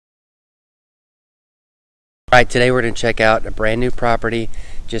Alright, today we're going to check out a brand new property.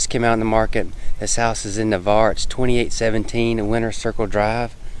 Just came out in the market. This house is in Navarre. It's 2817 Winter Circle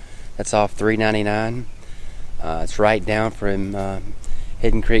Drive. That's off 399. It's right down from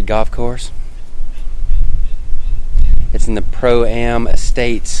Hidden Creek Golf Course. It's in the Pro-Am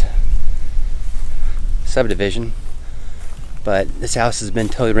Estates subdivision. But this house has been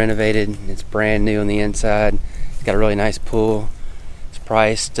totally renovated. It's brand new on the inside. It's got a really nice pool. It's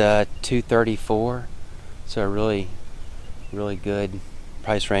priced $234. So a really good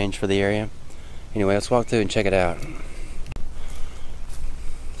price range for the area. Anyway, let's walk through and check it out.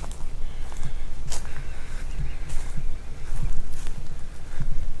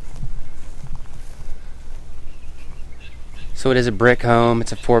 So it is a brick home.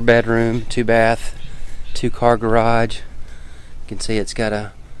 It's a 4-bedroom, 2-bath, 2-car garage. You can see it's got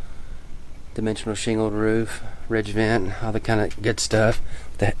a dimensional shingled roof, ridge vent, all the kind of good stuff.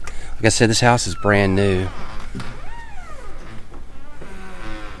 Like I said, this house is brand new.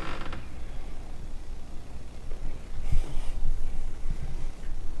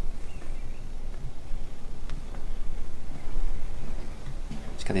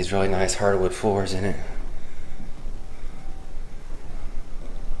 It's got these really nice hardwood floors in it.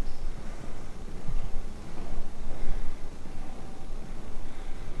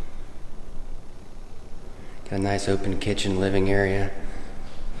 Got a nice open kitchen, living area.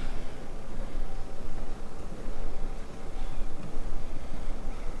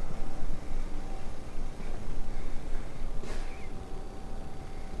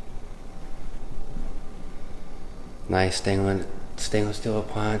 Nice stainless steel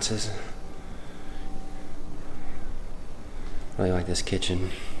appliances. Really like this kitchen.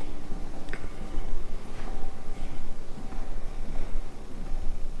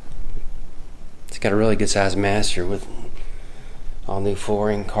 It's got a really good sized master with all new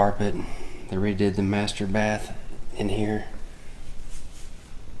flooring, carpet. They redid the master bath in here.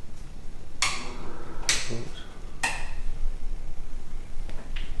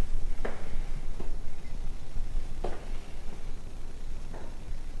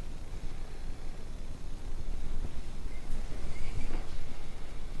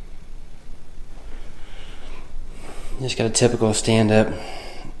 Just got a typical stand-up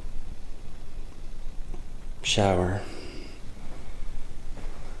shower.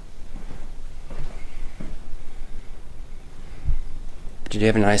 But you do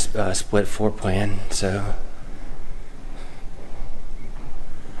have a nice split floor plan, so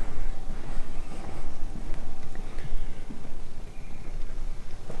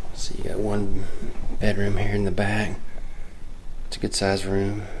you got one bedroom here in the back. It's a good sized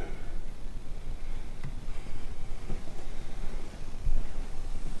room.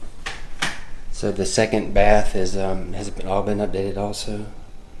 So the second bath is has all been updated also.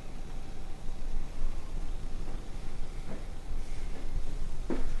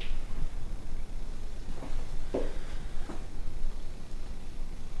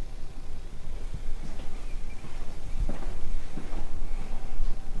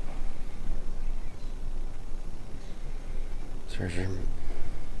 So there's your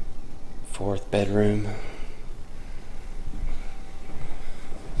 4th bedroom.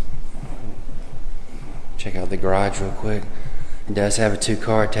 Check out the garage real quick. It does have a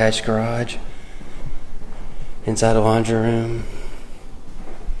 2-car attached garage. Inside a laundry room.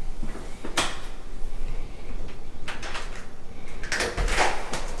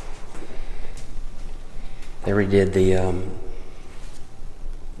 They redid the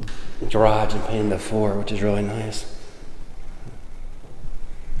garage and painted the floor, which is really nice.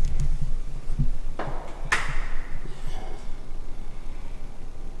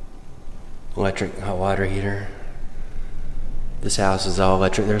 Electric hot water heater. This house is all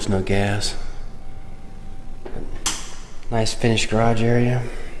electric, there's no gas. Nice finished garage area.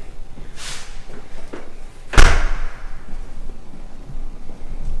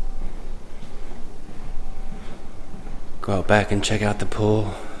 Go out back and check out the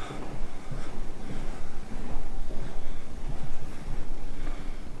pool.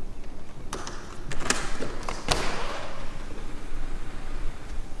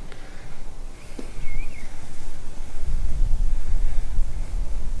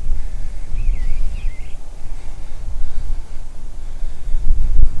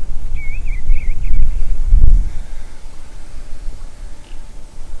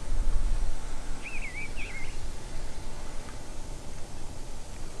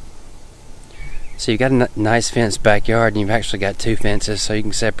 So you've got a nice fenced backyard, and you've actually got 2 fences, so you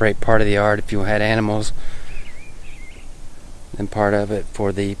can separate part of the yard if you had animals, and part of it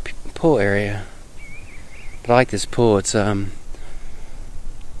for the pool area. But I like this pool. It's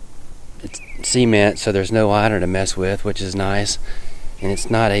It's cement, so there's no liner to mess with, which is nice. And it's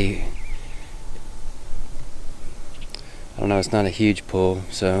not a, I don't know, it's not a huge pool,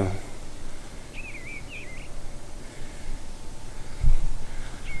 so.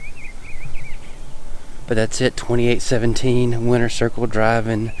 But that's it, 2817 Winter Circle Drive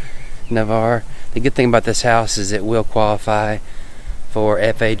in Navarre. The good thing about this house is it will qualify for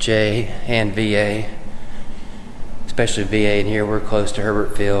FHA and VA, especially VA in here. We're close to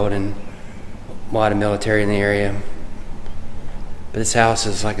Herbert Field and a lot of military in the area. But this house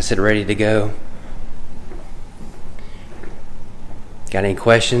is, like I said, ready to go. Got any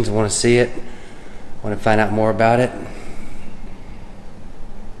questions? Want to see it? Want to find out more about it?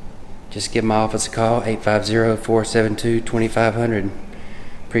 Just give my office a call, 850-472-2500.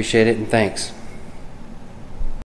 Appreciate it and thanks.